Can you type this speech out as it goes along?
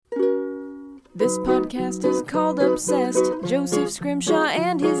This podcast is called Obsessed. Joseph Scrimshaw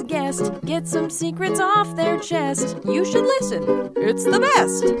and his guest get some secrets off their chest. You should listen. It's the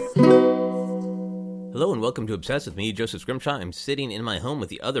best. Hello and welcome to Obsessed with me, Joseph Scrimshaw. I'm sitting in my home with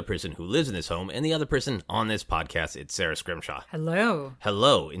the other person who lives in this home and the other person on this podcast. It's Sara Scrimshaw. Hello.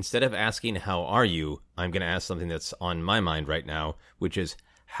 Hello. Instead of asking how are you, I'm going to ask something that's on my mind right now, which is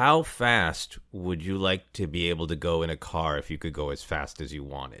how fast would you like to be able to go in a car if you could go as fast as you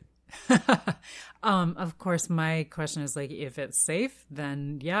wanted? Of course, my question is if it's safe,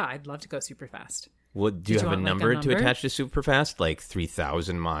 then yeah, I'd love to go super fast. Well, do you have a number to attach to super fast? Like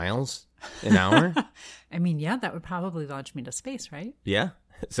 3,000 miles an hour? I mean, yeah, that would probably launch me to space, right? Yeah?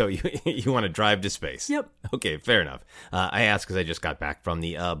 So you want to drive to space? Yep. Okay, fair enough. I asked because I just got back from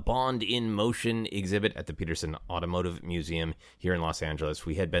the Bond in Motion exhibit at the Peterson Automotive Museum here in Los Angeles.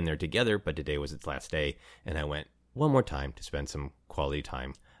 We had been there together, but today was its last day, and I went one more time to spend some quality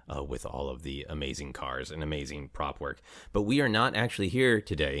time with all of the amazing cars and amazing prop work. But we are not actually here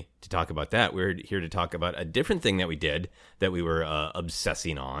today to talk about that. We're here to talk about a different thing that we did that we were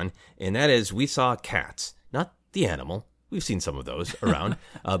obsessing on, and that is we saw Cats, not the animal. We've seen some of those around,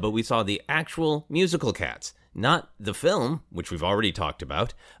 but we saw the actual musical Cats, not the film, which we've already talked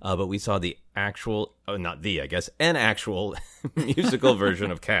about, but we saw the actual, an actual musical version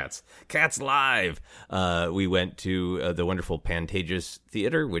of Cats. Cats Live! We went to the wonderful Pantages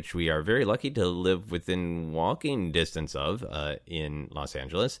Theater, which we are very lucky to live within walking distance of in Los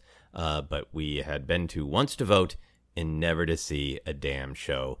Angeles, but we had been to once to vote and never to see a damn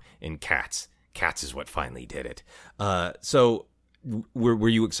show in Cats. Cats is what finally did it. So were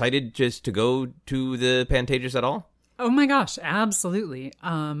you excited just to go to the Pantages at all? Oh my gosh, absolutely.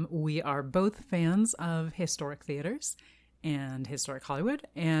 We are both fans of historic theaters and historic Hollywood.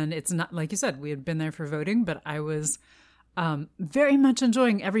 And it's not, like you said, we had been there for voting, but I was very much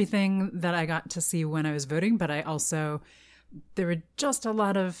enjoying everything that I got to see when I was voting. But I also, there were just a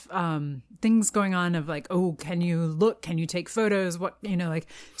lot of things going on of can you look, can you take photos,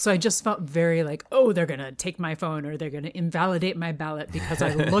 so I just felt very they're going to take my phone or they're going to invalidate my ballot because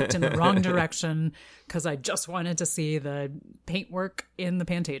I looked in the wrong direction because I just wanted to see the paintwork in the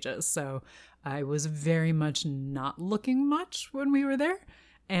Pantages. So I was very much not looking much when we were there.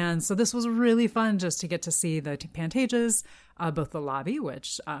 And so this was really fun just to get to see the Pantages, both the lobby,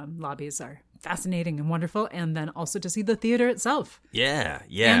 which lobbies are fascinating and wonderful, and then also to see the theater itself. Yeah.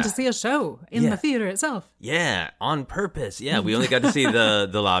 And to see a show in the theater itself. Yeah, on purpose. Yeah, we only got to see the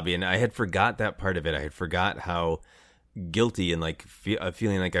lobby, and I had forgot that part of it. I had forgot how guilty and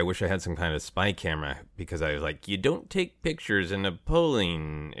feeling like I wish I had some kind of spy camera, because I was like, you don't take pictures in a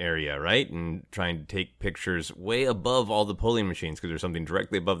polling area, right? And trying to take pictures way above all the polling machines because there's something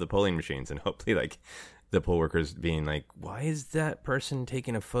directly above the polling machines, and hopefully the poll workers being like, why is that person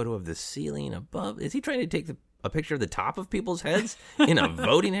taking a photo of the ceiling above? Is he trying to take a picture of the top of people's heads in a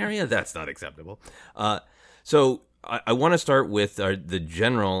voting area? That's not acceptable. So I want to start with the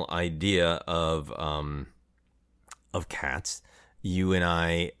general idea of Cats. You and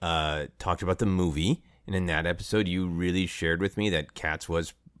I talked about the movie, and in that episode, you really shared with me that Cats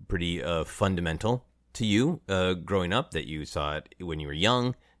was pretty fundamental to you growing up, that you saw it when you were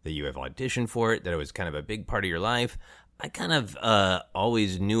young, that you have auditioned for it, that it was kind of a big part of your life. I kind of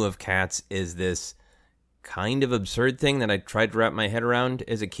always knew of Cats as this kind of absurd thing that I tried to wrap my head around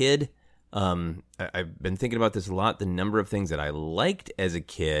as a kid. I've been thinking about this a lot. The number of things that I liked as a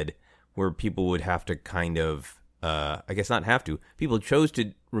kid where people would have to kind of, I guess not have to, people chose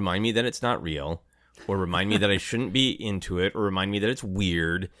to remind me that it's not real, or remind me that I shouldn't be into it, or remind me that it's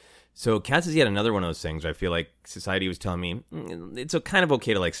weird. So Cats is yet another one of those things where I feel like society was telling me it's kind of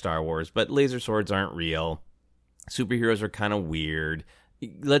okay to like Star Wars, but laser swords aren't real. Superheroes are kind of weird.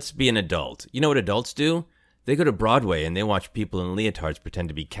 Let's be an adult. You know what adults do? They go to Broadway and they watch people in leotards pretend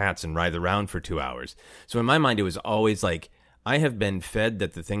to be cats and writhe around for 2 hours. So in my mind, it was always like, I have been fed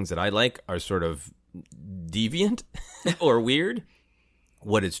that the things that I like are sort of deviant or weird.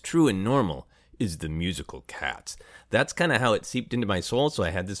 What is true and normal is the musical Cats. That's kind of how it seeped into my soul, so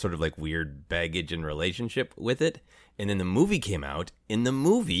I had this sort of like weird baggage and relationship with it. And then the movie came out, and the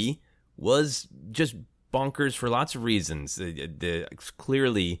movie was just bonkers for lots of reasons.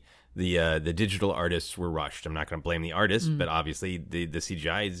 Clearly, the digital artists were rushed. I'm not going to blame the artists, but obviously the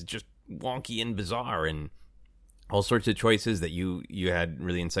CGI is just wonky and bizarre, and all sorts of choices that you had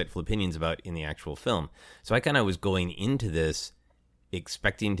really insightful opinions about in the actual film. So I kind of was going into this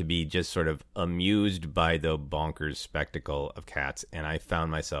expecting to be just sort of amused by the bonkers spectacle of Cats, and I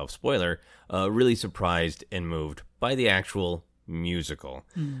found myself, spoiler, really surprised and moved by the actual musical.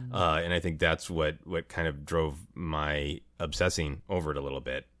 And I think that's what kind of drove my obsessing over it a little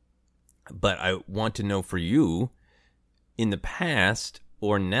bit. But I want to know for you, in the past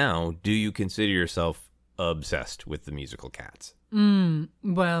or now, do you consider yourself obsessed with the musical Cats?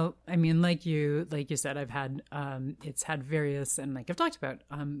 Well, I mean, like you said, I've had, it's had various, and like I've talked about,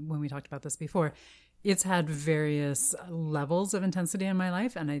 when we talked about this before, it's had various levels of intensity in my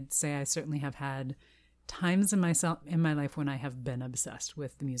life. And I'd say I certainly have had times in my life when I have been obsessed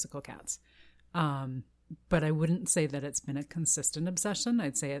with the musical Cats. But I wouldn't say that it's been a consistent obsession.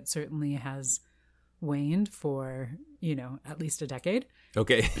 I'd say it certainly has waned for, at least a decade.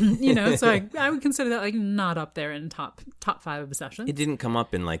 Okay. So I would consider that like not up there in top 5 obsessions. It didn't come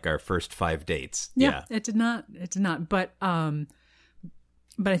up in like our first 5 dates. Yeah. It did not. But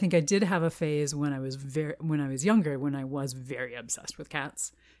I think I did have a phase when I was younger, when I was very obsessed with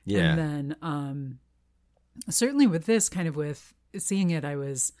Cats. Yeah. And then certainly with this, kind of with seeing it, I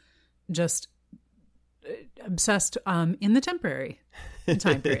was just obsessed in the temporary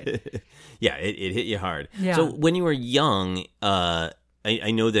time period. Yeah, it hit you hard. Yeah. So when you were young,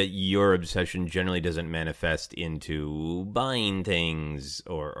 I know that your obsession generally doesn't manifest into buying things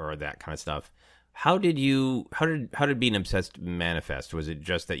or that kind of stuff. How did being obsessed manifest? Was it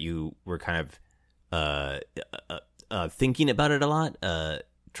just that you were kind of thinking about it a lot,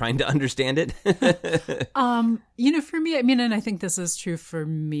 trying to understand it? For me, I mean, and I think this is true for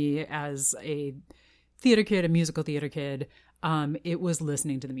me as a theater kid, a musical theater kid, it was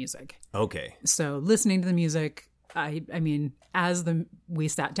listening to the music. Okay. So listening to the music, I mean, as we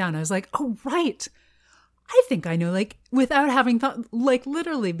sat down, I was like, oh, right. I think I know, like, without having thought, like,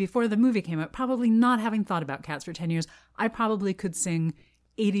 literally before the movie came out, probably not having thought about Cats for 10 years, I probably could sing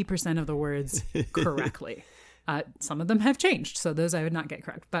 80% of the words correctly. Some of them have changed, so those I would not get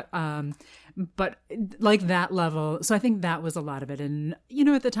correct. But like that level, so I think that was a lot of it. And,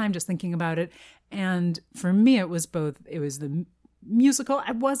 at the time, just thinking about it. And for me, it was both, it was the musical.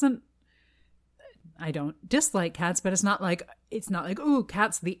 I don't dislike Cats, but it's not like, oh,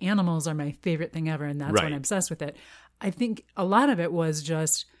 Cats, the animals are my favorite thing ever. And that's when I'm obsessed with it. I think a lot of it was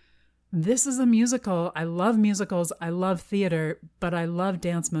just, this is a musical. I love musicals. I love theater, but I love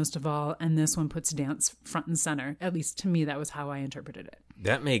dance most of all. And this one puts dance front and center. At least to me, that was how I interpreted it.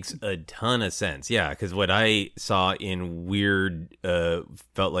 That makes a ton of sense. Yeah, because what I saw in weird,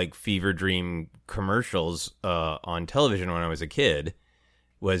 felt like fever dream commercials on television when I was a kid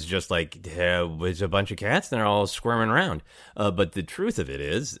was just like, there was a bunch of cats and they're all squirming around. But the truth of it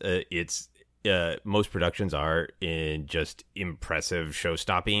is, it's most productions are in just impressive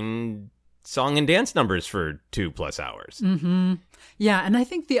show-stopping song and dance numbers for 2+ hours. Mm-hmm. Yeah, and I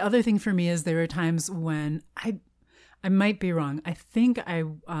think the other thing for me is there were times when I might be wrong. I think I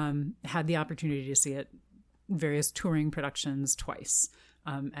had the opportunity to see it various touring productions twice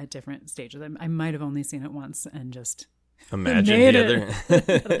at different stages. I might have only seen it once and just imagine the other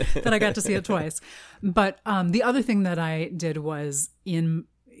that I got to see it twice. But the other thing that I did was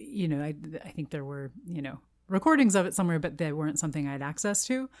I think there were, recordings of it somewhere, but they weren't something I had access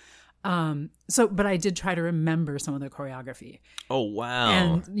to. But I did try to remember some of the choreography. Oh,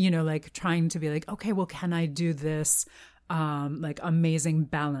 wow. And, like trying to be like, okay, well, can I do this, like amazing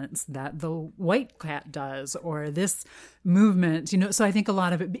balance that the white cat does, or this movement, so I think a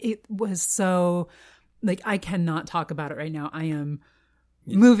lot of it was so like, I cannot talk about it right now. I am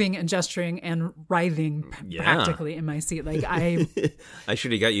moving and gesturing and writhing practically in my seat. Like I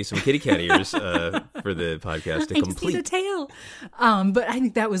should have got you some kitty cat ears for the podcast to I complete. Just need a tail. But I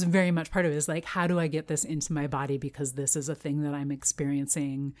think that was very much part of it, is like, how do I get this into my body? Because this is a thing that I'm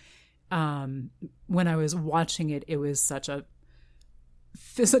experiencing. When I was watching it, it was such a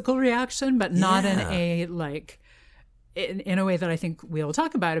physical reaction, but not in a like, in a way that I think we'll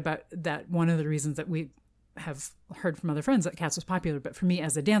talk about that. One of the reasons that we have heard from other friends that Cats was popular, but for me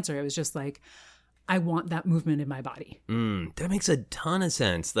as a dancer, it was just like, I want that movement in my body. That makes a ton of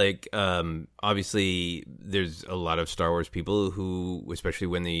sense. Like, obviously there's a lot of Star Wars people who, especially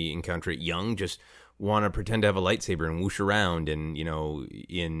when they encounter it young, just want to pretend to have a lightsaber and whoosh around. And,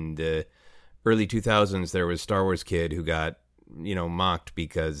 in the early 2000s, there was a Star Wars kid who got, mocked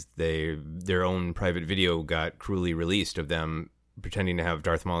because their own private video got cruelly released of them pretending to have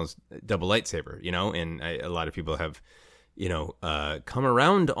Darth Maul's double lightsaber, and a lot of people have, come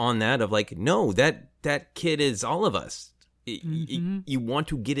around on that of like, no, that kid is all of us. You want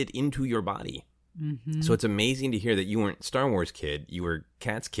to get it into your body. Mm-hmm. So it's amazing to hear that you weren't Star Wars kid, you were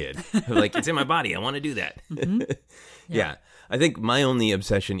Cats kid. Like, it's in my body. I want to do that. Mm-hmm. Yeah. I think my only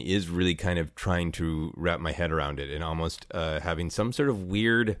obsession is really kind of trying to wrap my head around it and almost having some sort of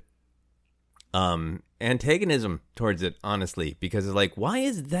weird antagonism towards it, honestly, because it's like, why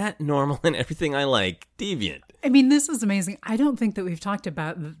is that normal and everything I like deviant? I mean, this is amazing. I don't think that we've talked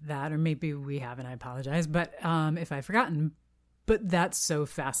about that, or maybe we haven't. I apologize, but if I've forgotten. But that's so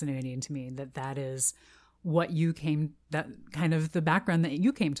fascinating to me that is what you came, that kind of the background that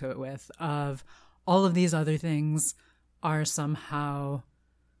you came to it with, of all of these other things are somehow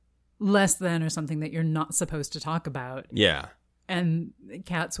less than or something that you're not supposed to talk about. Yeah. And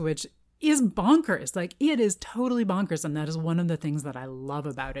Cat Switch is bonkers. Like, it is totally bonkers. And that is one of the things that I love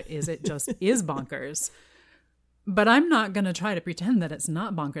about it, is it just is bonkers. But I'm not going to try to pretend that it's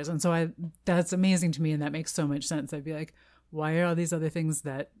not bonkers. And so that's amazing to me. And that makes so much sense. I'd be like, why are all these other things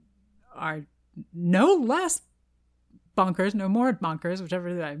that are no less bonkers, no more bonkers,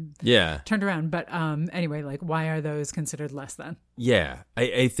 whichever I turned around. But anyway, like, why are those considered less than? Yeah.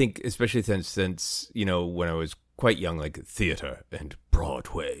 I think, especially since, you know, when I was quite young, like theater and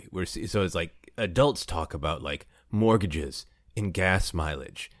Broadway, so it's like adults talk about like mortgages and gas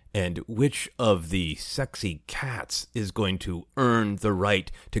mileage and which of the sexy cats is going to earn the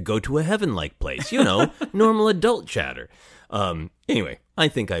right to go to a heaven-like place. You know, normal adult chatter. Anyway, I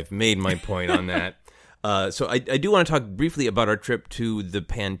think I've made my point on that. So I do want to talk briefly about our trip to the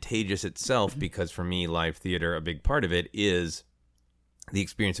Pantages itself, because for me, live theater, a big part of it is the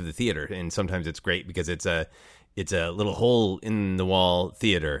experience of the theater. And sometimes it's great because it's a little hole in the wall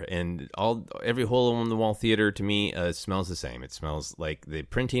theater, and every hole in the wall theater to me smells the same. It smells like the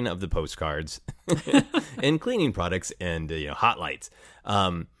printing of the postcards and cleaning products and hot lights.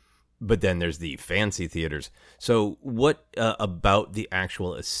 But then there's the fancy theaters. So what about the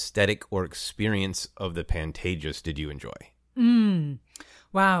actual aesthetic or experience of the Pantages did you enjoy?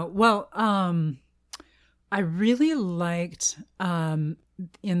 Wow. Well, I really liked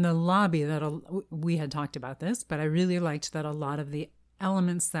in the lobby we had talked about this, but I really liked that a lot of the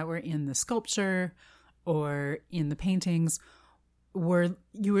elements that were in the sculpture or in the paintings were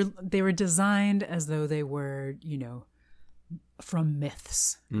designed as though they were, from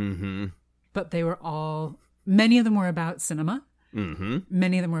myths. Mm-hmm. But they were many of them were about cinema. Mm-hmm.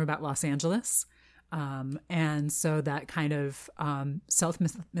 Many of them were about Los Angeles. And so that kind of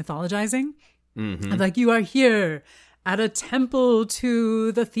self-mythologizing, like, you are here at a temple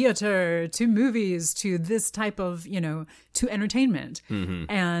to the theater, to movies, to this type of, to entertainment. Mm-hmm.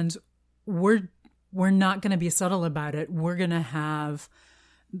 And we're not going to be subtle about it. We're going to have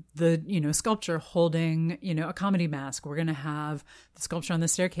the, sculpture holding, a comedy mask. We're going to have the sculpture on the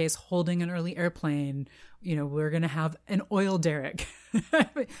staircase holding an early airplane. We're going to have an oil derrick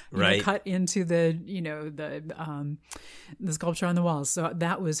right, cut into the, the sculpture on the walls. So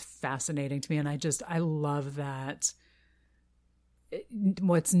that was fascinating to me. And I love that.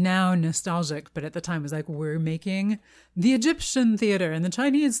 What's now nostalgic, but at the time was like, we're making the Egyptian theater and the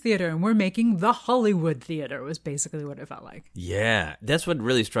Chinese theater, and we're making the Hollywood theater, was basically what it felt like. Yeah, that's what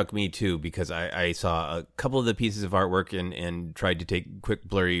really struck me too, because I saw a couple of the pieces of artwork and tried to take quick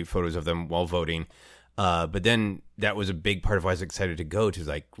blurry photos of them while voting. But then that was a big part of why I was excited to go, to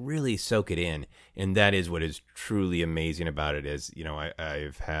like really soak it in. And that is what is truly amazing about it, is,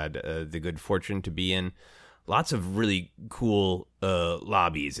 I've had the good fortune to be in lots of really cool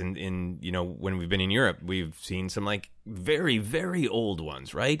lobbies, and when we've been in Europe, we've seen some like very, very old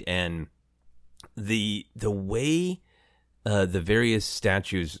ones, right? And the way the various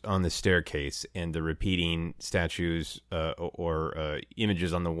statues on the staircase and the repeating statues or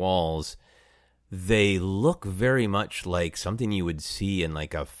images on the walls, they look very much like something you would see in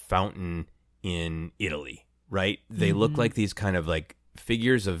like a fountain in Italy, right? They look like these kind of like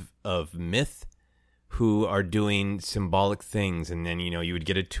figures of myth who are doing symbolic things. And then, you would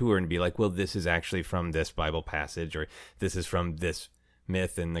get a tour and be like, well, this is actually from this Bible passage, or this is from this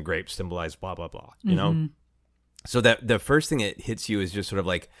myth, and the grapes symbolize blah, blah, blah, you know? So that the first thing it hits you is just sort of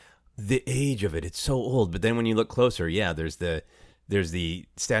like the age of it. It's so old. But then when you look closer, yeah, there's the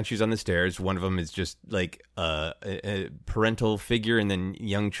statues on the stairs. One of them is just like a parental figure, and then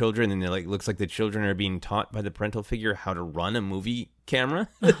young children, and it looks like the children are being taught by the parental figure how to run a movie camera,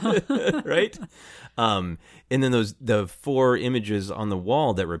 right? And then the 4 images on the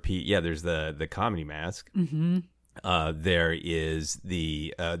wall that repeat. Yeah, there's the comedy mask. Mm-hmm. There is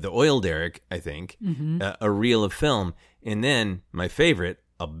the oil derrick, I think, a reel of film, and then my favorite,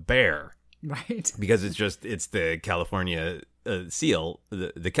 a bear. Right. Because it's the California seal,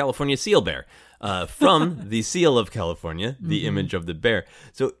 the California seal bear, from the Seal of California, the image of the bear.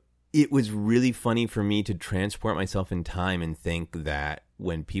 So it was really funny for me to transport myself in time and think that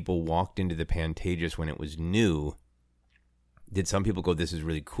when people walked into the Pantages when it was new, did some people go, this is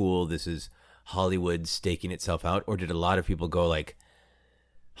really cool, this is Hollywood staking itself out? Or did a lot of people go like,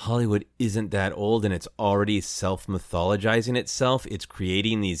 Hollywood isn't that old, and it's already self-mythologizing itself. It's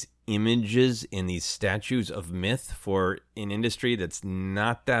creating these images and these statues of myth for an industry that's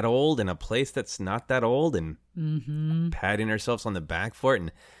not that old and a place that's not that old, and patting ourselves on the back for it.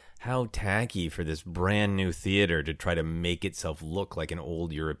 And how tacky for this brand new theater to try to make itself look like an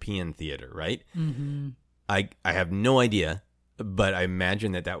old European theater, right? I have no idea, but I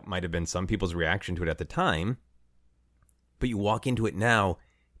imagine that might have been some people's reaction to it at the time. But you walk into it now,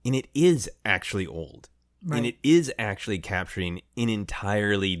 and it is actually old. Right. And it is actually capturing an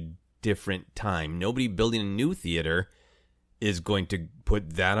entirely different time. Nobody building a new theater is going to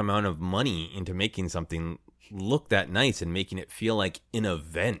put that amount of money into making something look that nice and making it feel like an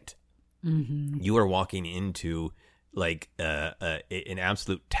event. You are walking into like an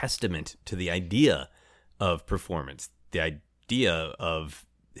absolute testament to the idea of performance, the idea of,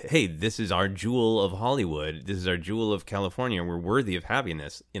 hey, this is our jewel of Hollywood. This is our jewel of California. We're worthy of having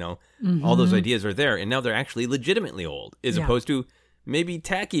this. You know, all those ideas are there. And now they're actually legitimately old, as opposed to maybe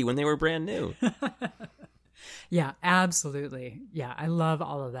tacky when they were brand new. Yeah, absolutely. Yeah, I love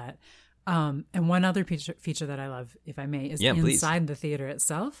all of that. And one other feature that I love, if I may, is inside the theater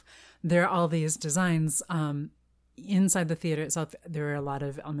itself. There are all these designs inside the theater itself. There are a lot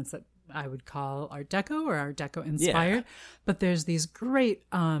of elements that I would call Art Deco or Art Deco inspired, but there's these great,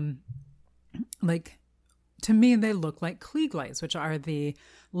 like, to me, they look like Klieg lights, which are the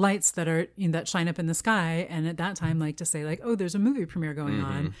lights that are that shine up in the sky. And at that time, like to say, like, oh, there's a movie premiere going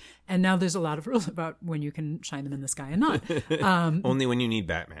on, and now there's a lot of rules about when you can shine them in the sky and not. Only when you need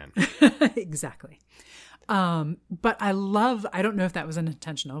Batman. Exactly. But I don't know if that was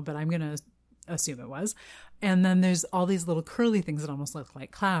intentional, but I'm going to assume it was. And then there's all these little curly things that almost look like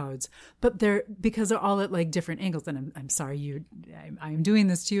clouds, but because they're all at like different angles. And I'm sorry, I'm doing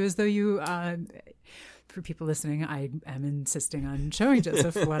this to you as though you, for people listening, I am insisting on showing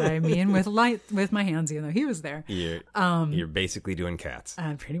Joseph what I mean with light with my hands, even though he was there. You're basically doing cats.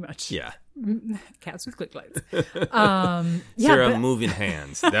 Pretty much. Yeah. Cats with click lights. Sarah, moving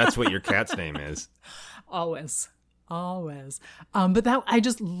hands. That's what your cat's name is. Always. But I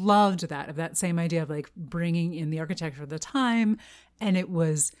just loved that same idea of like bringing in the architecture of the time. And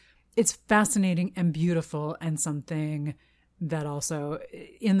it's fascinating and beautiful and something that also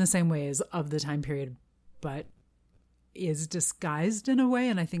in the same way is of the time period, but is disguised in a way.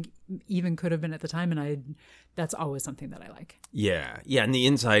 And I think even could have been at the time. And that's always something that I like. Yeah. And the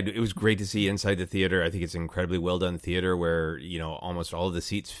inside, it was great to see inside the theater. I think it's incredibly well done theater where, almost all of the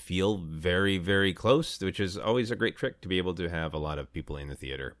seats feel very, very close, which is always a great trick to be able to have a lot of people in the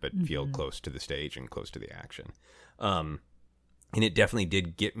theater, but feel close to the stage and close to the action. And it definitely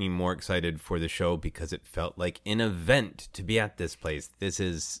did get me more excited for the show because it felt like an event to be at this place. This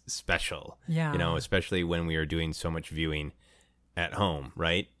is special. Yeah. Especially when we are doing so much viewing at home,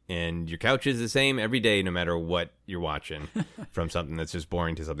 right? And your couch is the same every day, no matter what you're watching, from something that's just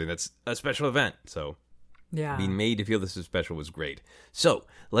boring to something that's a special event. So being made to feel this is special was great. So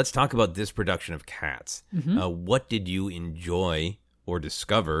let's talk about this production of Cats. What did you enjoy or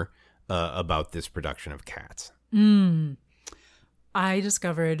discover about this production of Cats? I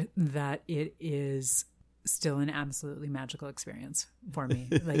discovered that it is still an absolutely magical experience for me.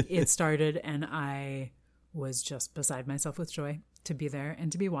 Like it started and I was just beside myself with joy to be there and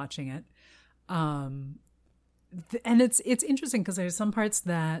to be watching it. And it's interesting because there's some parts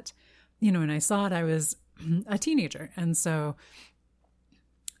that, when I saw it, I was a teenager. And so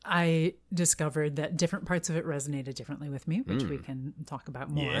I discovered that different parts of it resonated differently with me, which we can talk about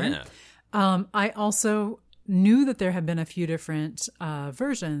more. Yeah. I also knew that there had been a few different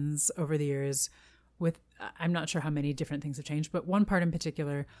versions over the years with, I'm not sure how many different things have changed, but one part in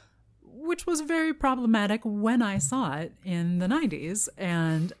particular, which was very problematic when I saw it in the 90s.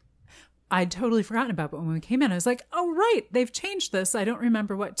 And I'd totally forgotten about it. But when we came in, I was like, oh, right, they've changed this. I don't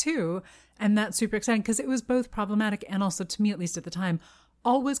remember what to. And that's super exciting because it was both problematic and also, to me, at least at the time,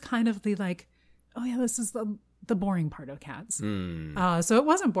 always kind of the like, oh, yeah, this is the boring part of Cats. So it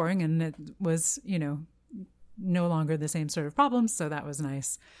wasn't boring and it was, no longer the same sort of problems. So that was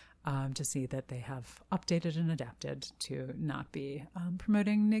nice to see that they have updated and adapted to not be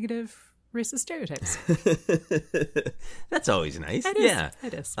promoting negative racist stereotypes. That's always nice. It is. Yeah.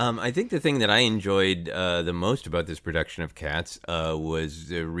 It is. I think the thing that I enjoyed the most about this production of Cats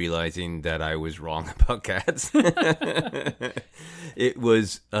was realizing that I was wrong about cats. It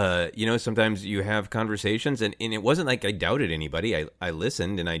was, sometimes you have conversations and it wasn't like I doubted anybody. I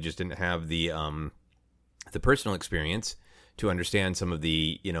listened and I just didn't have the personal experience to understand some of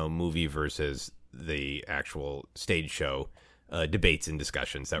the, movie versus the actual stage show debates and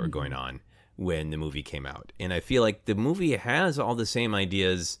discussions that were going on when the movie came out. And I feel like the movie has all the same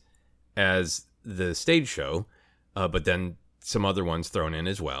ideas as the stage show, but then some other ones thrown in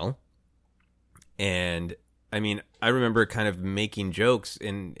as well. And I mean, I remember kind of making jokes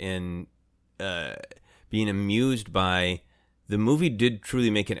and being amused by the movie did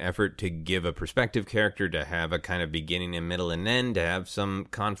truly make an effort to give a perspective character, to have a kind of beginning and middle and end, to have some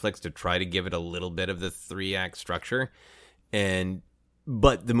conflicts, to try to give it a little bit of the 3-act structure.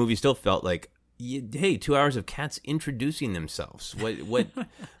 But the movie still felt like, hey, 2 hours of cats introducing themselves.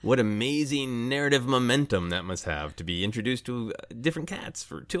 What amazing narrative momentum that must have to be introduced to different cats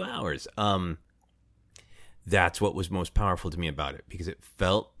for 2 hours. That's what was most powerful to me about it, because it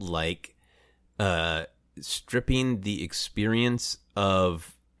felt like stripping the experience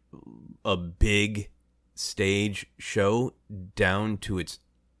of a big stage show down to its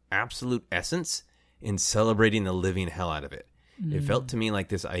absolute essence and celebrating the living hell out of it. It felt to me like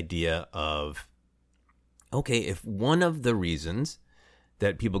this idea of, okay, if one of the reasons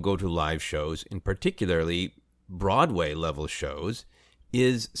that people go to live shows, and particularly Broadway level shows,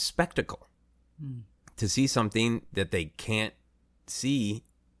 is spectacle, to see something that they can't see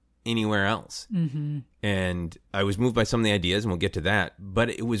anywhere else. And I was moved by some of the ideas, and we'll get to that, but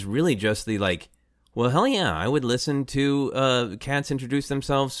it was really just the like, well, hell yeah, I would listen to cats introduce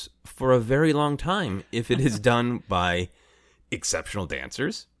themselves for a very long time if it is done by exceptional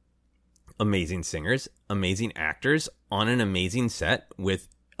dancers, amazing singers, amazing actors on an amazing set with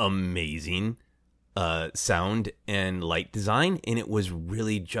amazing sound and light design. And it was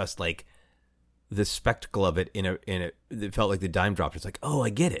really just like the spectacle of it it felt like the dime dropped. It's like, oh, I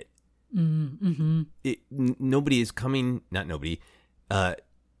get it. Nobody is coming, not nobody.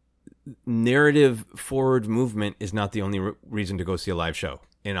 Narrative forward movement is not the only reason to go see a live show.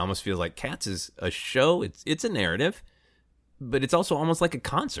 And it almost feels like Cats is a show. It's a narrative, but it's also almost like a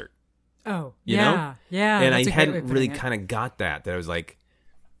concert. Oh, you yeah, know? Yeah. And I hadn't really kind of got that. That I was like,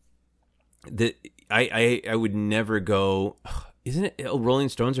 I would never go, isn't it Rolling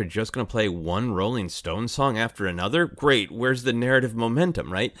Stones are just going to play one Rolling Stones song after another? Great. Where's the narrative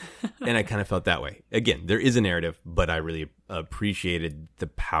momentum, right? And I kind of felt that way. Again, there is a narrative, but I really appreciated the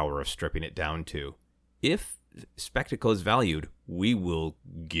power of stripping it down to, if spectacle is valued, we will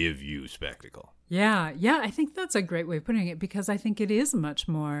give you spectacle. Yeah. I think that's a great way of putting it, because I think it is much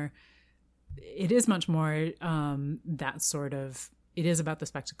more that sort of, it is about the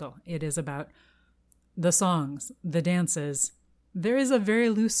spectacle. It is about the songs, the dances. There is a very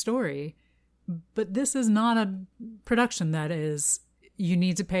loose story, but this is not a production that is, you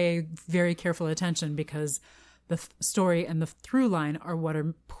need to pay very careful attention, because the story and the through line are what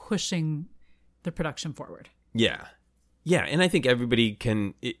are pushing the production forward. Yeah. And I think everybody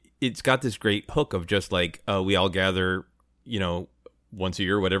can, it's got this great hook of just like, we all gather, once a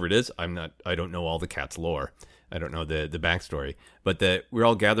year, whatever it is. I don't know all the Cats lore. I don't know the backstory, but we're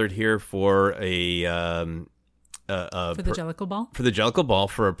all gathered here for the Jellicle Ball? For the Jellicle Ball,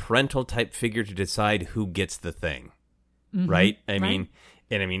 for a parental type figure to decide who gets the thing. Right? I mean,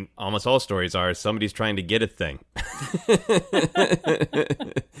 almost all stories are somebody's trying to get a thing.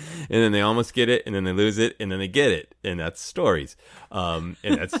 And then they almost get it, and then they lose it, and then they get it. And that's stories. And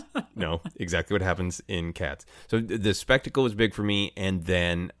that's exactly what happens in Cats. So the spectacle was big for me. And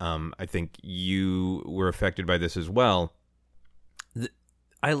then I think you were affected by this as well.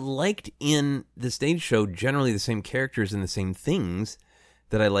 I liked in the stage show generally the same characters and the same things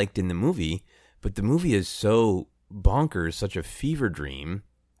that I liked in the movie. But the movie is so bonkers, such a fever dream,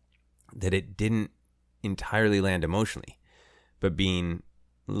 that it didn't entirely land emotionally. But being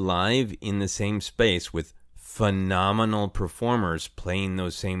live in the same space with phenomenal performers playing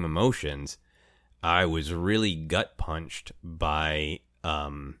those same emotions, I was really gut punched by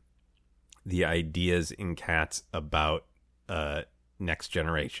the ideas in Cats about next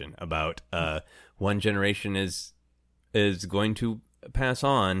generation, about one generation is going to pass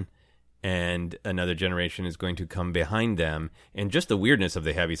on and another generation is going to come behind them, and just the weirdness of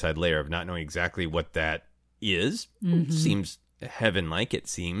the Heaviside layer of not knowing exactly what that is. It seems heaven-like. It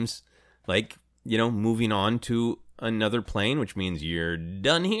seems like, moving on to another plane, which means you're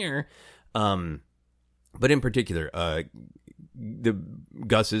done here. But in particular, the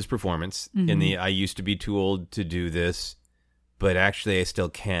Gus's performance in the "I used to be too old to do this, but actually I still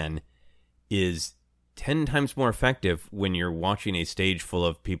can" is 10 times more effective when you're watching a stage full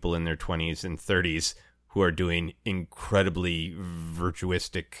of people in their 20s and 30s who are doing incredibly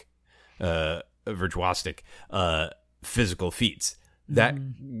virtuosic physical feats.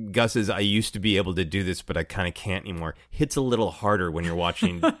 That Gus's "I used to be able to do this, but I kind of can't anymore" hits a little harder when you're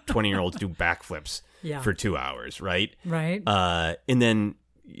watching 20-year-olds do backflips for 2 hours, right? Right. And then,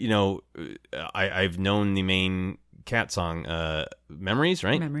 I've known the main cat song, Memories,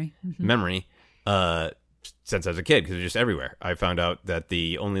 right? Memory. Mm-hmm. Memory, since I was a kid, because it's just everywhere. I found out that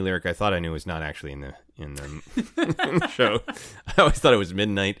the only lyric I thought I knew was not actually in the in the show. I always thought it was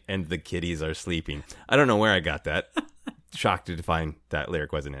midnight and the kitties are sleeping. I don't know where I got that. Shocked to find that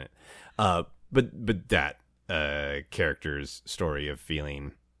lyric wasn't in it. But that character's story of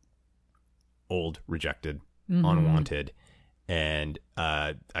feeling old, rejected, unwanted, and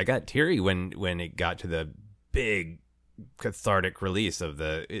I got teary when it got to the big cathartic release of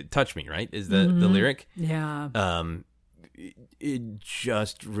the "Touch Me," right? Is the lyric? Yeah. It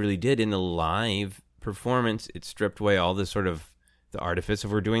just really did. In the live performance, it stripped away all this sort of the artifice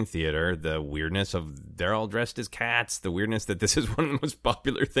of we're doing theater, the weirdness of they're all dressed as cats, the weirdness that this is one of the most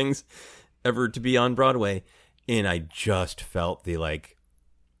popular things ever to be on Broadway. And I just felt the like,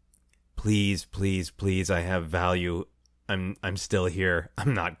 please, please, please, I have value. I'm still here.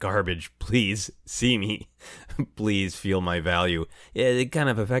 I'm not garbage. Please see me. Please feel my value. It kind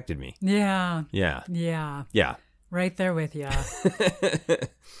of affected me. Yeah. Yeah. Yeah. Yeah. Right there with you.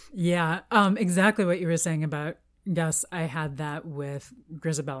 Yeah. Exactly what you were saying about Gus. I had that with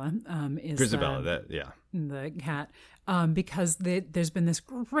Grisabella. Grisabella, the cat. Because there's been this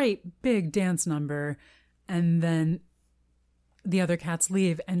great big dance number, and then the other cats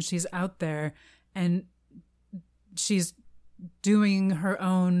leave, and she's out there, and she's doing her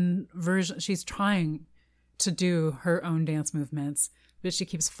own version. She's trying to do her own dance movements, but she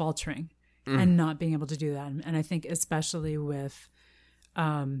keeps faltering and not being able to do that. And I think especially with,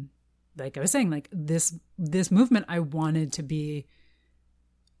 like I was saying, like this movement, I wanted to be,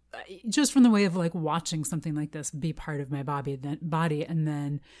 just from the way of like watching something like this be part of my body. And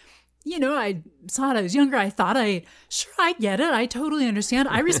then, I saw it. I was younger. I thought I get it. I totally understand.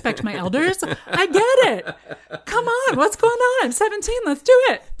 I respect my elders. I get it. Come on. What's going on? I'm 17. Let's do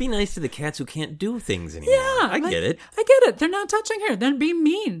it. Be nice to the cats who can't do things anymore. Yeah. I get it. I get it. They're not touching her. They're being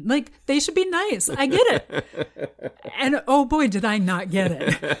mean. Like, they should be nice. I get it. And oh boy, did I not get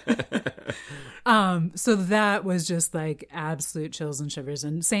it. So that was just like absolute chills and shivers.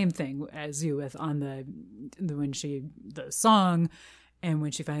 And same thing as you with on the song. And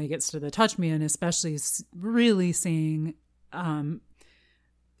when she finally gets to the touch me, and especially really seeing, again,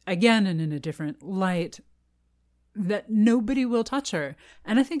 and in a different light, that nobody will touch her.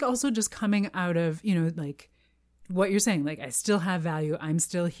 And I think also just coming out of, like what you're saying, like I still have value. I'm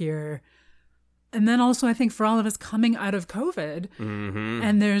still here. And then also I think for all of us coming out of COVID,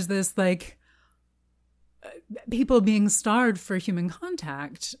 and there's this like, people being starved for human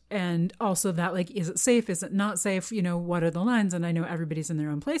contact, and also that like, is it safe, is it not safe, what are the lines? And I know everybody's in their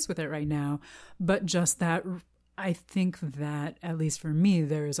own place with it right now, but just that, I think that at least for me,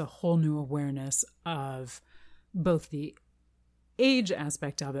 there is a whole new awareness of both the age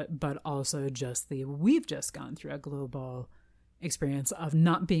aspect of it, but also just we've just gone through a global experience of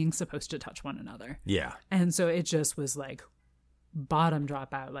not being supposed to touch one another. Yeah. And so it just was like bottom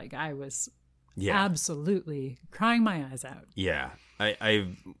drop out. Like I was absolutely crying my eyes out. Yeah.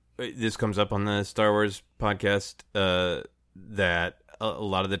 This comes up on the Star Wars podcast, that a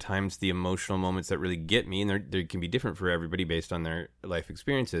lot of the times the emotional moments that really get me, and they can be different for everybody based on their life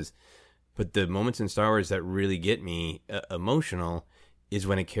experiences, but the moments in Star Wars that really get me emotional is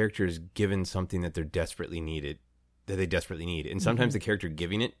when a character is given something that they desperately need. And sometimes the character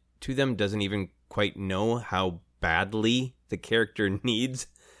giving it to them doesn't even quite know how badly the character needs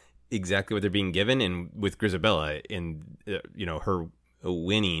exactly what they're being given. And with Grisabella in her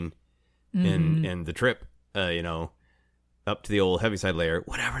winning and the trip up to the old Heaviside layer,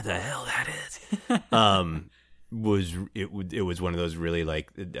 whatever the hell that is, was one of those really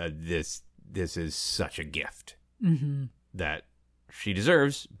like this is such a gift that she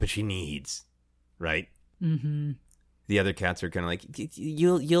deserves but she needs, right? The other cats are kind of like,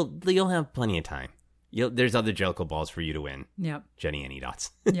 you'll have plenty of time. There's other Jellicle balls for you to win. Yep. Jenny and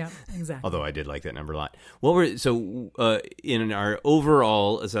E-Dots. Yeah, exactly. Although I did like that number a lot. In our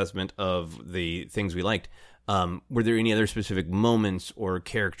overall assessment of the things we liked, were there any other specific moments or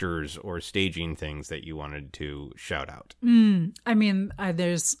characters or staging things that you wanted to shout out? I mean,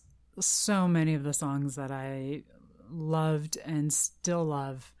 there's so many of the songs that I loved and still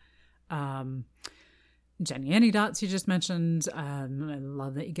love. Jenny and E-Dots you just mentioned. I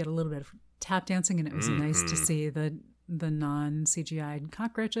love that you get a little bit of tap dancing, and it was nice to see the non-CGI'd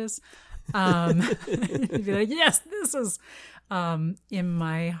cockroaches. You'd be like, yes, this is in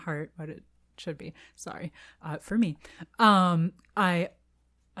my heart what it should be. Sorry, for me. I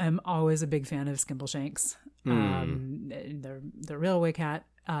am always a big fan of Skimbleshanks, the railway cat.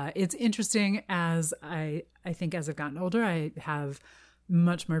 It's interesting as I think as I've gotten older, I have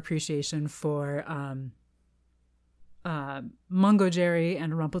much more appreciation for Mungo Jerry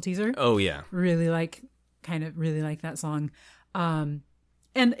and Rumpelteazer. Oh yeah. Really like that song.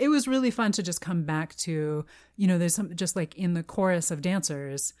 And it was really fun to just come back to, there's some, just like in the chorus of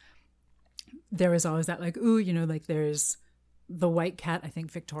Dancers, there was always that like, ooh, like there's the white cat, I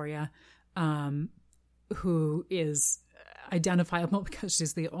think Victoria, who is identifiable because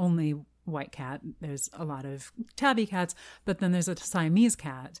she's the only white cat. There's a lot of tabby cats, but then there's a Siamese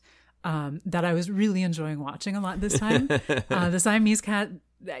cat that I was really enjoying watching a lot this time. The Siamese cat,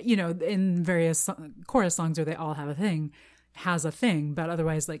 in various chorus songs where they all have a thing, has a thing, but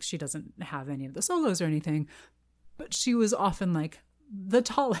otherwise like she doesn't have any of the solos or anything. But she was often like the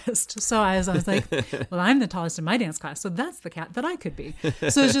tallest. So I was like, well, I'm the tallest in my dance class, so that's the cat that I could be.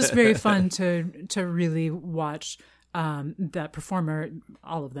 So it's just very fun to really watch that performer.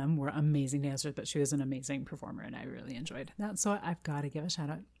 All of them were amazing dancers, but she was an amazing performer, and I really enjoyed that. So I've got to give a shout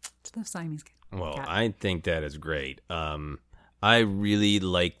out to the Siamese cat. Well, I think that is great. I really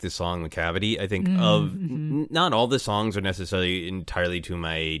like the song "The Cavity." I think not all the songs are necessarily entirely to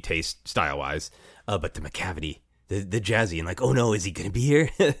my taste style-wise, but the McCavity, the jazzy and like, oh no, is he going to be here?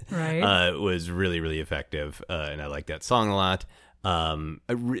 Right. Was really, really effective, and I like that song a lot.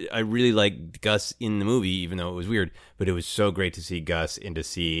 I really liked Gus in the movie, even though it was weird, but it was so great to see Gus and to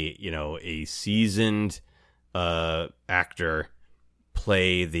see, a seasoned actor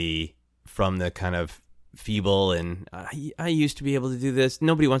play from the kind of feeble and I used to be able to do this.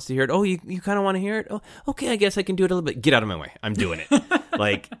 Nobody wants to hear it. Oh, you kind of want to hear it? Oh, okay, I guess I can do it a little bit. Get out of my way. I'm doing it.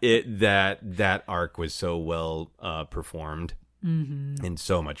 Like that arc was so well performed and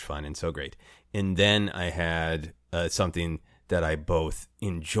so much fun and so great. And then I had something that I both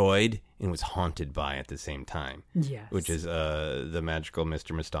enjoyed and was haunted by at the same time. Yes. Which is the Magical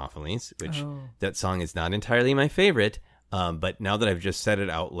Mr. Mistopheles, which that song is not entirely my favorite. But now that I've just said it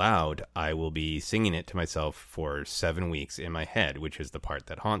out loud, I will be singing it to myself for 7 weeks in my head, which is the part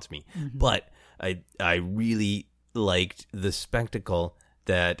that haunts me. But I really liked the spectacle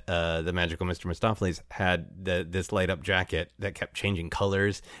that the Magical Mr. Mistopheles had, this light-up jacket that kept changing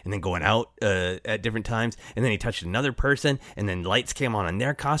colors and then going out at different times. And then he touched another person, and then lights came on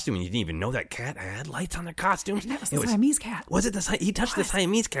their costume, and you didn't even know that cat had lights on their costumes. And that was the Siamese cat. Was it he touched the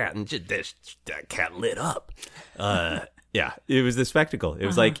Siamese cat, and just that cat lit up. Yeah, it was the spectacle. It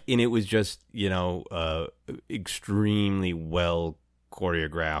was like, and it was just, extremely well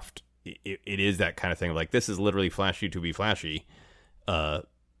choreographed. It is that kind of thing of like, this is literally flashy to be flashy.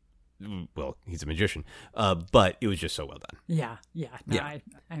 Well, he's a magician, but it was just so well done. Yeah.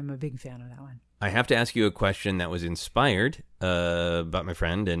 I'm a big fan of that one. I have to ask you a question that was inspired by my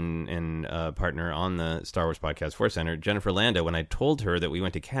friend and partner on the Star Wars Podcast Force Center, Jennifer Landa. When I told her that we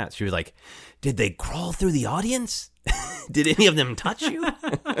went to Cats, she was like, did they crawl through the audience? Did any of them touch you?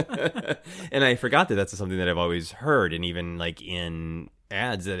 And I forgot that's something that I've always heard. And even like in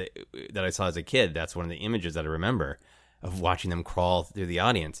ads that I saw as a kid, that's one of the images that I remember of watching them crawl through the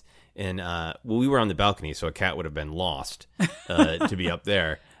audience. And we were on the balcony, so a cat would have been lost to be up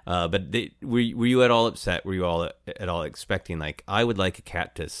there. But were you at all upset? Were you all at all expecting, like, I would like a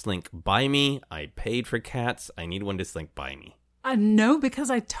cat to slink by me? I paid for cats. I need one to slink by me. No, because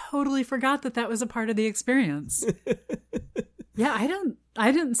I totally forgot that was a part of the experience. Yeah,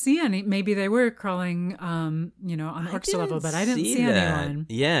 I didn't see any. Maybe they were crawling, on the orchestra level, but I didn't see anyone.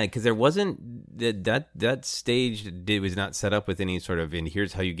 Yeah, because there wasn't that stage. Was not set up with any sort of, and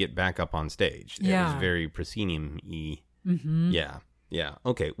here's how you get back up on stage. It was very proscenium-y. Mm-hmm. Yeah.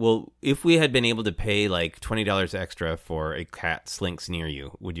 Okay. Well, if we had been able to pay like $20 extra for a cat slinks near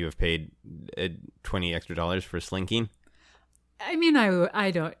you, would you have paid $20 extra for slinking? I mean, I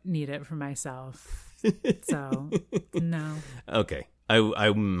don't need it for myself, so no. Okay.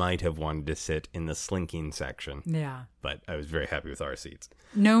 I might have wanted to sit in the slinking section. Yeah. But I was very happy with our seats.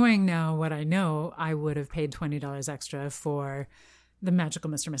 Knowing now what I know, I would have paid $20 extra for the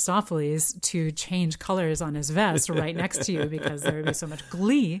Magical Mr. Mistopheles to change colors on his vest right next to you, because there would be so much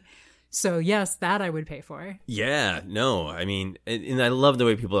glee. So yes, that I would pay for. Yeah, no, I mean, and I love the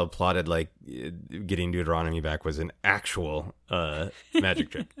way people applauded, like, getting Deuteronomy back was an actual magic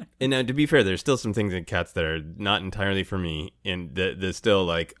trick. And now, to be fair, there's still some things in Cats that are not entirely for me, and there's still,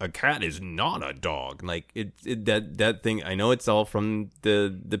 like, a cat is not a dog. Like, that thing, I know it's all from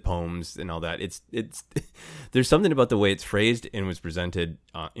the poems and all that. It's there's something about the way it's phrased and was presented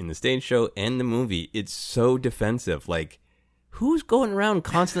in the stage show and the movie. It's so defensive, like, who's going around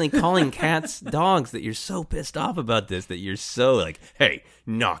constantly calling cats dogs that you're so pissed off about this, that you're so like, hey,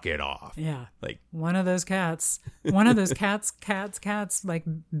 knock it off. Yeah. Like one of those cats, like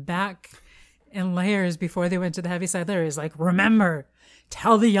back in layers before they went to the heavy side layer is like, remember,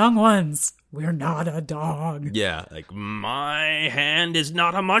 tell the young ones we're not a dog. Yeah, like, my hand is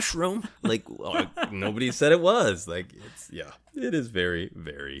not a mushroom. Like, nobody said it was. Like, it is very,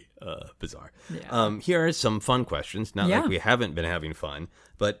 very bizarre. Yeah. Here are some fun questions. Not like we haven't been having fun,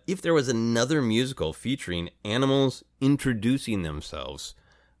 but if there was another musical featuring animals introducing themselves,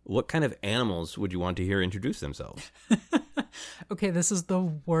 what kind of animals would you want to hear introduce themselves? Okay, this is the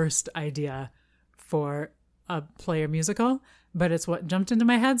worst idea for a player musical, but it's what jumped into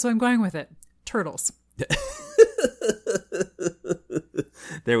my head, so I'm going with it. Turtles.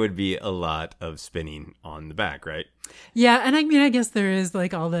 There would be a lot of spinning on the back, right? Yeah, and I mean, I guess there is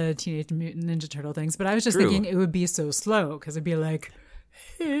like all the Teenage Mutant Ninja Turtle things, but I was just thinking it would be so slow because it'd be like,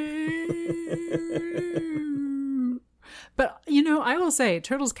 but I will say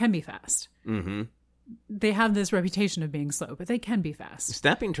turtles can be fast. Mm-hmm. They have this reputation of being slow, but they can be fast.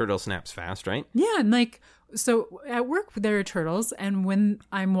 Snapping turtle snaps fast, right? Yeah, and like, so at work there are turtles, and when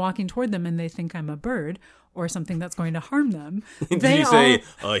I'm walking toward them and they think I'm a bird or something that's going to harm them, Did you say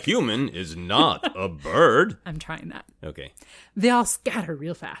a human is not a bird? I'm trying that. Okay. They all scatter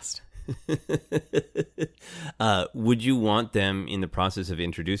real fast. Would you want them, in the process of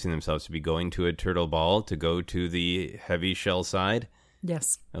introducing themselves, to be going to a turtle ball to go to the heavy shell side?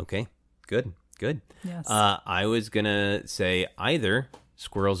 Yes. Okay, good. Yes. I was going to say either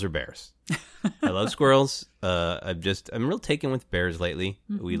squirrels or bears. I love squirrels. I'm real taken with bears lately.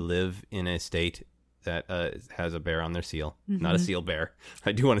 Mm-hmm. We live in a state that has a bear on their seal. Mm-hmm. Not a seal bear.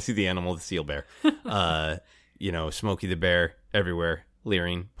 I do want to see the animal, the seal bear. Smokey the bear everywhere,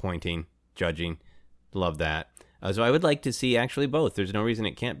 leering, pointing, judging. Love that. So I would like to see actually both. There's no reason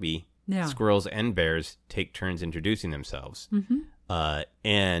it can't be. Yeah. Squirrels and bears take turns introducing themselves. Mm-hmm.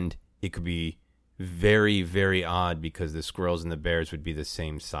 And it could be very, very odd because the squirrels and the bears would be the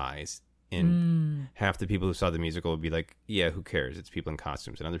same size. And half the people who saw the musical would be like, yeah, who cares? It's people in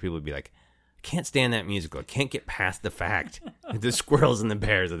costumes. And other people would be like, I can't stand that musical. I can't get past the fact that the squirrels and the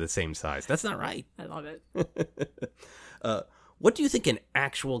bears are the same size. That's not right. I love it. What do you think an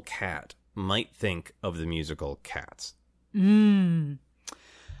actual cat might think of the musical Cats?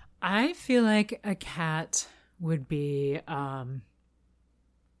 I feel like a cat would be kind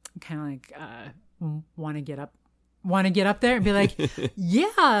of like want to get up there and be like,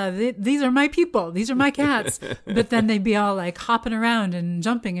 yeah, these are my people. These are my cats. But then they'd be all like hopping around and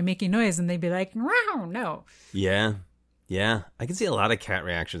jumping and making noise. And they'd be like, wow, no. Yeah. I can see a lot of cat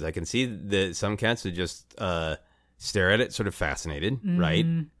reactions. I can see that some cats would just stare at it sort of fascinated, right?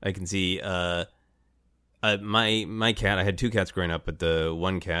 I can see my cat, I had two cats growing up, but the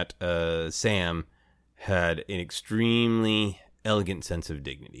one cat, Sam, had an extremely elegant sense of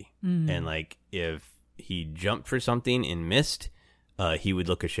dignity. And like if he jumped for something and missed, he would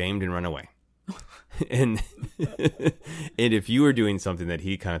look ashamed and run away. and if you were doing something that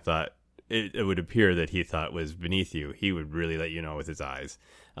he kind of thought it would appear that he thought was beneath you, he would really let you know with his eyes.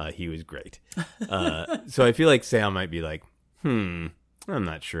 He was great. So I feel like Sam might be like, I'm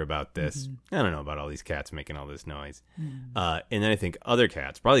not sure about this. I don't know about all these cats making all this noise. And then I think other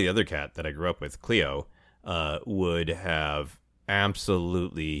cats, probably the other cat that I grew up with, Cleo, would have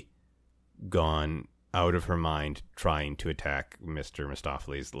absolutely gone out of her mind trying to attack Mr.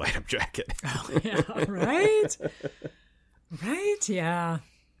 Mistopheles' light-up jacket. Oh, yeah, right? Right, yeah.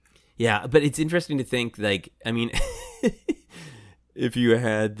 Yeah, but it's interesting to think, like, I mean, if you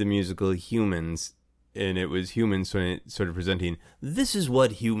had the musical Humans, and it was humans sort of presenting, this is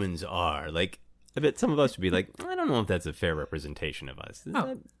what humans are. Like, I bet some of us would be like, I don't know if that's a fair representation of us.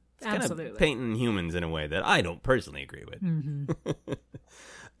 Oh, it's absolutely. Kind of painting humans in a way that I don't personally agree with.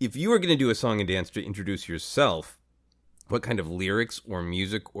 If you were going to do a song and dance to introduce yourself, what kind of lyrics or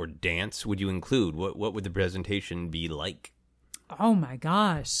music or dance would you include? What would the presentation be like? Oh my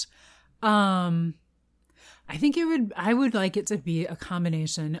gosh. I think I would like it to be a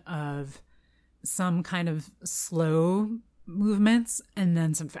combination of some kind of slow movements and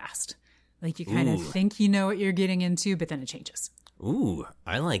then some fast. Like you kind of think you know what you're getting into, but then it changes. Ooh,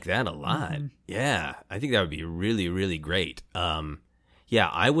 I like that a lot. Yeah, I think that would be really, really great. Yeah,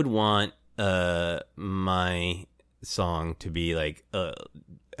 I would want my song to be like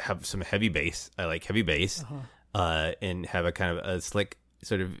have some heavy bass. I like heavy bass, and have a kind of a slick,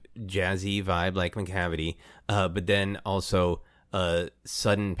 sort of jazzy vibe like McCavity, but then also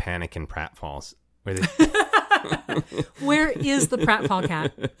sudden panic and pratfalls. Where is the pratfall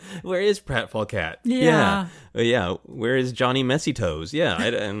cat? Where is pratfall cat? Yeah. Where is Johnny Messy Toes? Yeah,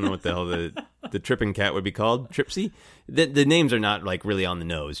 I don't know what the hell the tripping cat would be called. Tripsy. The names are not like really on the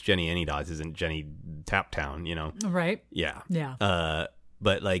nose. Jenny Anydots isn't Jenny Taptown, you know. Right. Yeah. Yeah.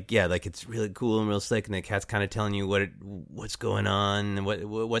 But like, yeah, like it's really cool and real slick, and the cat's kind of telling you what's going on and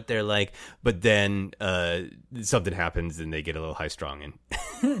what they're like. But then something happens and they get a little high strung and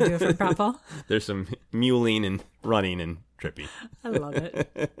Do it for pratfall. There's some mewling and running and trippy. I love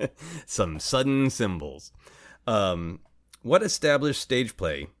it. Some sudden cymbals. What established stage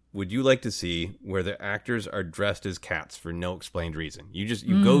play would you like to see where the actors are dressed as cats for no explained reason?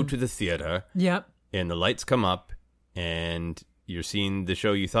 You go to the theater. Yep. And the lights come up and you're seeing the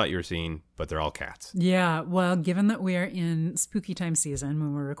show you thought you were seeing, but they're all cats. Yeah. Well, given that we are in spooky time season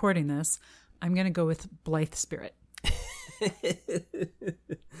when we're recording this, I'm going to go with Blythe Spirit.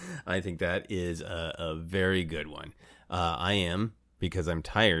 I think that is a very good one. I am, because I'm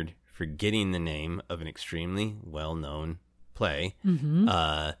tired, forgetting the name of an extremely well-known play. Mm-hmm.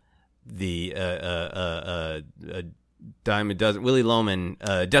 Dime a dozen. Willie Loman,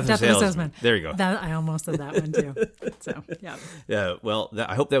 Death of a Salesman. There you go. I almost said that one too. So, yeah. Yeah. Well,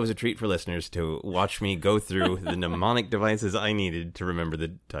 I hope that was a treat for listeners to watch me go through the mnemonic devices I needed to remember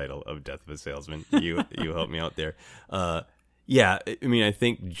the title of Death of a Salesman. You helped me out there. Yeah. I mean, I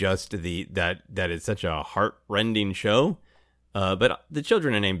think just that it's such a heart-rending show. But the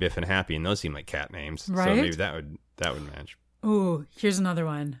children are named Biff and Happy, and those seem like cat names. Right? So maybe that would match. Ooh, here's another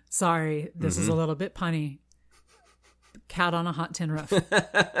one. Sorry, this is a little bit punny. Cat on a hot tin roof.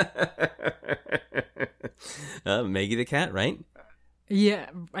 Maggie the Cat, right? Yeah,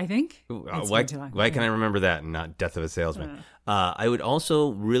 I think. Why can I remember that and not Death of a Salesman? I would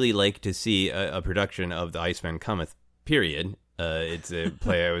also really like to see a production of The Iceman Cometh, period. It's a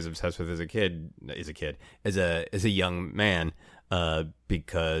play I was obsessed with as a young man,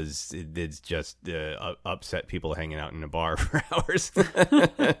 because it's just upset people hanging out in a bar for hours.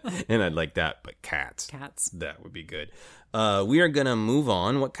 And I'd like that, but cats. That would be good. We are going to move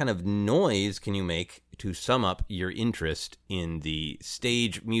on. What kind of noise can you make to sum up your interest in the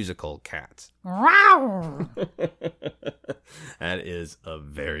stage musical Cats? Wow! That is a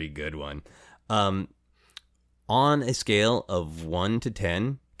very good one. On a scale of 1 to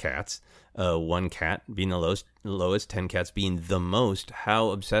 10 cats, 1 cat being the lowest, 10 cats being the most,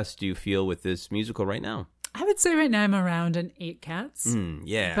 how obsessed do you feel with this musical right now? I would say right now I'm around an 8 cats.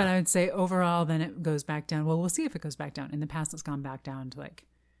 Yeah. But I would say overall then it goes back down. Well, we'll see if it goes back down. In the past it's gone back down to like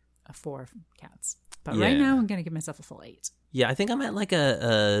a 4 cats. But right now I'm going to give myself a full 8. Yeah, I think I'm at like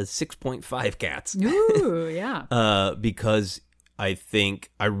a 6.5 cats. Ooh, yeah. Because I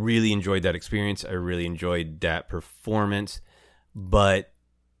think I really enjoyed that experience. I really enjoyed that performance. But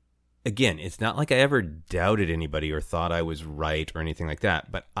again, it's not like I ever doubted anybody or thought I was right or anything like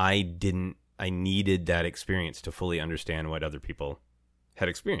that. But I needed that experience to fully understand what other people had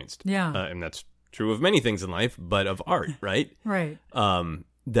experienced. Yeah. And that's true of many things in life, but of art, right? Right.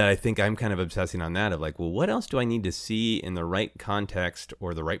 That I think I'm kind of obsessing on that of like, well, what else do I need to see in the right context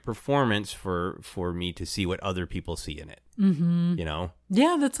or the right performance for me to see what other people see in it? Mm-hmm. You know?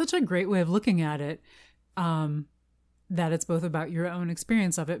 Yeah, that's such a great way of looking at it. That it's both about your own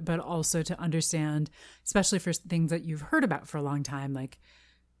experience of it, but also to understand, especially for things that you've heard about for a long time, like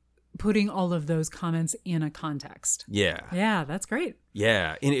putting all of those comments in a context. Yeah. Yeah, that's great.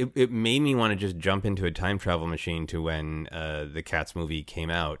 Yeah. And it made me want to just jump into a time travel machine to when the Cats movie came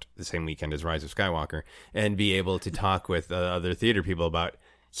out the same weekend as Rise of Skywalker and be able to talk with other theater people about,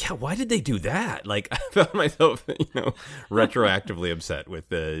 yeah, why did they do that? Like, I found myself, retroactively upset with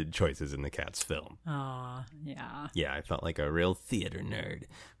the choices in the Cats film. Aw, yeah. Yeah, I felt like a real theater nerd,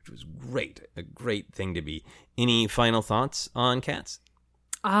 which was great. A great thing to be. Any final thoughts on Cats?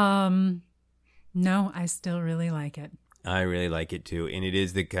 No, I still really like it. I really like it too. And it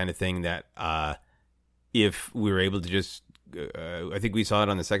is the kind of thing that if we were able to just, I think we saw it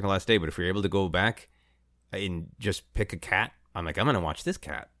on the second to last day, but if we were able to go back and just pick a cat, I'm like, I'm going to watch this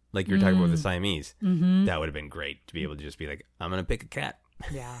cat. Like you're talking about with the Siamese. Mm-hmm. That would have been great to be able to just be like, I'm going to pick a cat.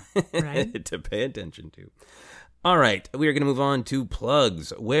 Yeah, right? To pay attention to. All right, we are going to move on to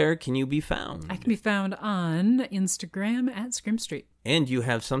plugs. Where can you be found? I can be found on Instagram at Scrim Street. And you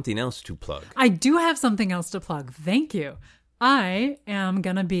have something else to plug. I do have something else to plug. Thank you. I am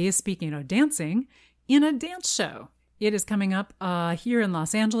going to be, speaking of dancing, in a dance show. It is coming up here in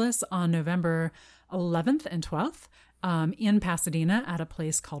Los Angeles on November 11th and 12th in Pasadena at a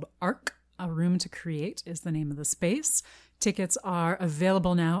place called ARC. A Room to Create is the name of the space. Tickets are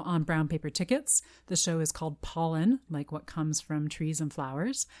available now on Brown Paper Tickets. The show is called Pollen, like what comes from trees and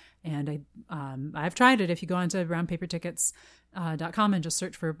flowers. And I've tried it. If you go onto brownpapertickets.com and just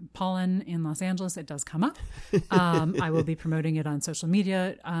search for Pollen in Los Angeles, it does come up. I will be promoting it on social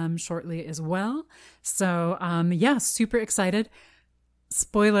media shortly as well. So, yeah, super excited.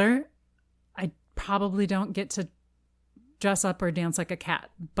 Spoiler, I probably don't get to dress up or dance like a cat,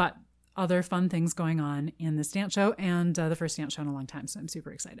 but other fun things going on in this dance show, and the first dance show in a long time, so I'm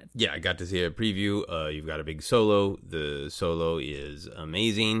super excited. Yeah, I got to see a preview. You've got a big solo. The solo is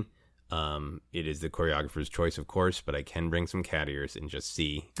amazing. It is the choreographer's choice, of course, but I can bring some cat ears and just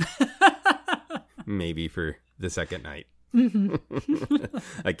see maybe for the second night.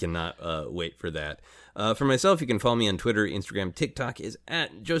 I cannot wait for that. For myself, you can follow me on Twitter, Instagram, TikTok is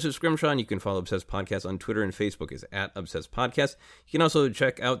at Joseph Scrimshaw, and you can follow Obsessed Podcast on Twitter and Facebook is at Obsessed Podcast. You can also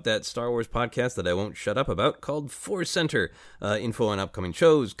check out that Star Wars podcast that I won't shut up about called Force Center. Info on upcoming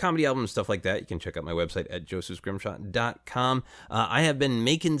shows, comedy albums, stuff like that. You can check out my website at josephscrimshaw.com. I have been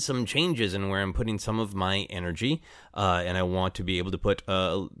making some changes in where I'm putting some of my energy, and I want to be able to put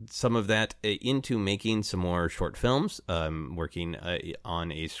some of that into making some more short films. I'm working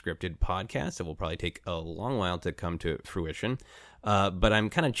on a scripted podcast that will probably take a long while to come to fruition. But I'm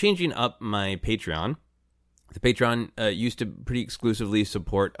kind of changing up my Patreon. The Patreon used to pretty exclusively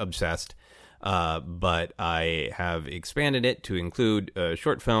support Obsessed, but I have expanded it to include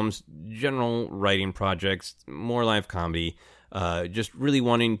short films, general writing projects, more live comedy, just really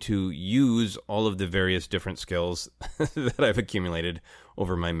wanting to use all of the various different skills that I've accumulated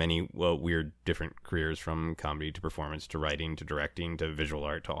over my many weird different careers, from comedy to performance to writing to directing to visual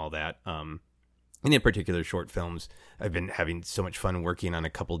art to all that. And in particular, short films. I've been having so much fun working on a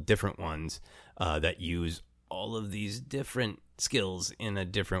couple different ones that use all of these different skills in a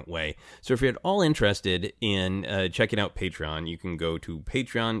different way. So if you're at all interested in checking out Patreon, you can go to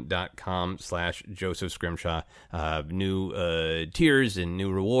patreon.com/Joseph Scrimshaw. New tiers and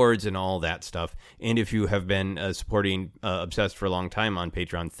new rewards and all that stuff. And if you have been supporting Obsessed for a long time on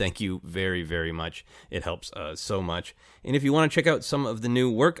Patreon, thank you very, very much. It helps so much. And if you want to check out some of the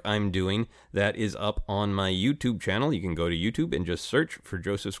new work I'm doing, that is up on my YouTube channel. You can go to YouTube and just search for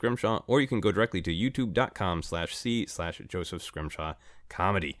Joseph Scrimshaw, or you can go directly to youtube.com/C/Joseph Scrimshaw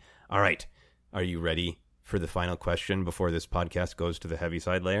Comedy. All right. Are you ready for the final question before this podcast goes to the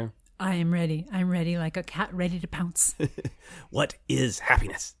heaviside layer? I am ready. I'm ready like a cat ready to pounce. What is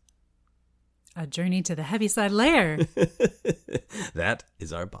happiness? A journey to the heaviside layer. That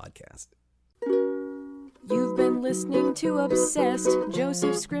is our podcast. You've been listening to Obsessed.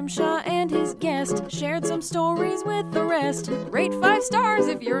 Joseph Scrimshaw and his guest shared some stories with the rest. Rate 5 stars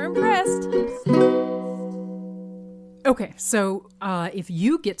if you're impressed. Okay, so if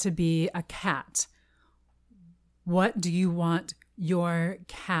you get to be a cat, what do you want your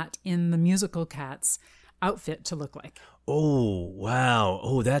cat in the musical Cats outfit to look like? Oh, wow.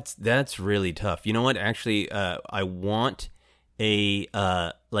 Oh, that's really tough. You know what? Actually, I want a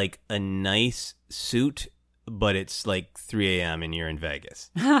nice suit, but it's like 3 a.m. and you're in Vegas.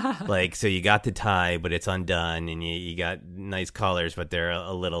 So you got the tie, but it's undone, and you got nice collars, but they're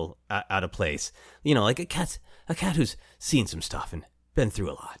a little out of place. You know, like a cat who's seen some stuff and been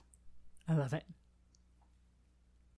through a lot. I love it.